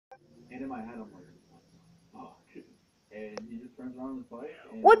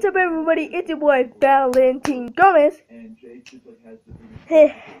What's up, everybody? It's your boy Valentine Gomez.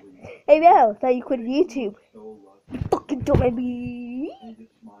 Hey, hey Val, thought you quit YouTube. You fucking don't mind me.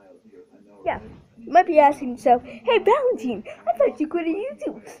 Yeah, you might be asking yourself, hey Valentine, I thought you quit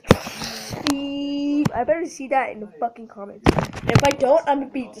YouTube. Beep. I better see that in the fucking comments. And if I don't, I'm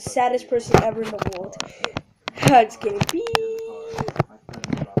gonna be the saddest person ever in the world. I'm just kidding. Beep.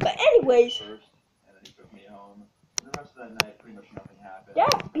 But anyways. Yeah,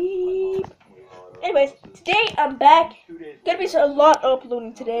 beep. Anyways, today I'm back. Gonna be a lot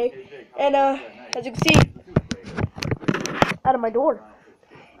uploading today. And as you can see, out of my door,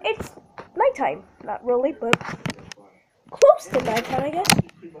 it's nighttime. Not really, but close to nighttime, I guess.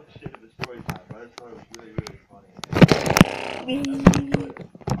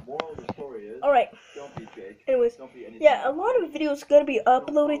 Alright. Anyways, yeah, a lot of videos gonna be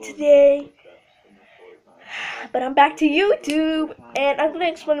uploaded today. But I'm back to YouTube, and I'm gonna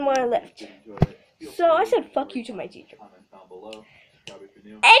explain why I left. So I said fuck you to my teacher.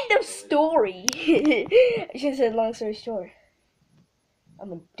 End of story. I should have said long story short.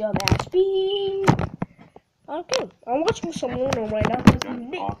 I'm a dumbass. Beep. Okay, I'm watching some Luna right now.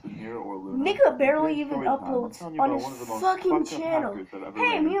 Nigga barely even uploads on his fucking channel.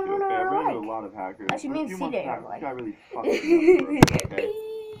 Hey, me and Luna are alike. Actually, me and C-Day are alike.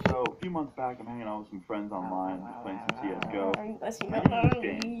 So, a few months back, I'm hanging out with some friends online, playing some CSGO.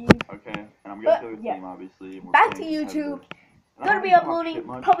 Okay, and I'm gonna play with team, obviously. Back to YouTube. Gonna be uploading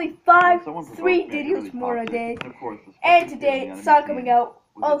probably 3 videos more a day. And today, Saw coming out.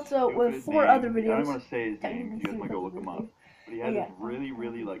 Also, with 4 other videos. I don't want to say his name, you guys might go look him up. But he has this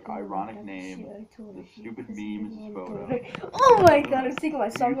really, like, ironic name, this stupid meme is his photo. Oh my god, I'm singing my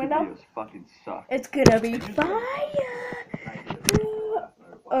song right now. Fucking suck. It's gonna be fire!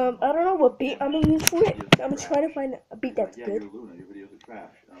 I don't know what beat I'm gonna use for it. I'm gonna try to find a beat that's good.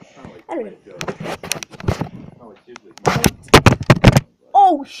 I don't know.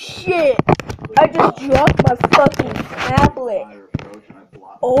 Oh shit! I just dropped my fucking tablet.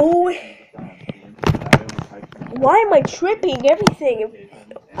 Oh, why am I tripping everything?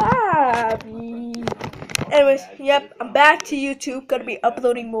 Anyways, yep, I'm back to YouTube. Gonna be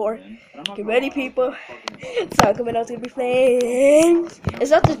uploading more. Get ready, people. It's not coming out. It's gonna be flames. It's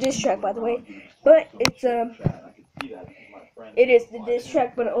not the diss track, by the way, but it's it is the diss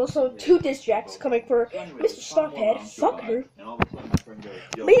track, but also 2 diss tracks coming for Mr. Starhead. Fuck her.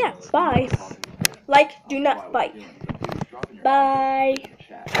 But yeah, bye. Like, do not fight. Bye.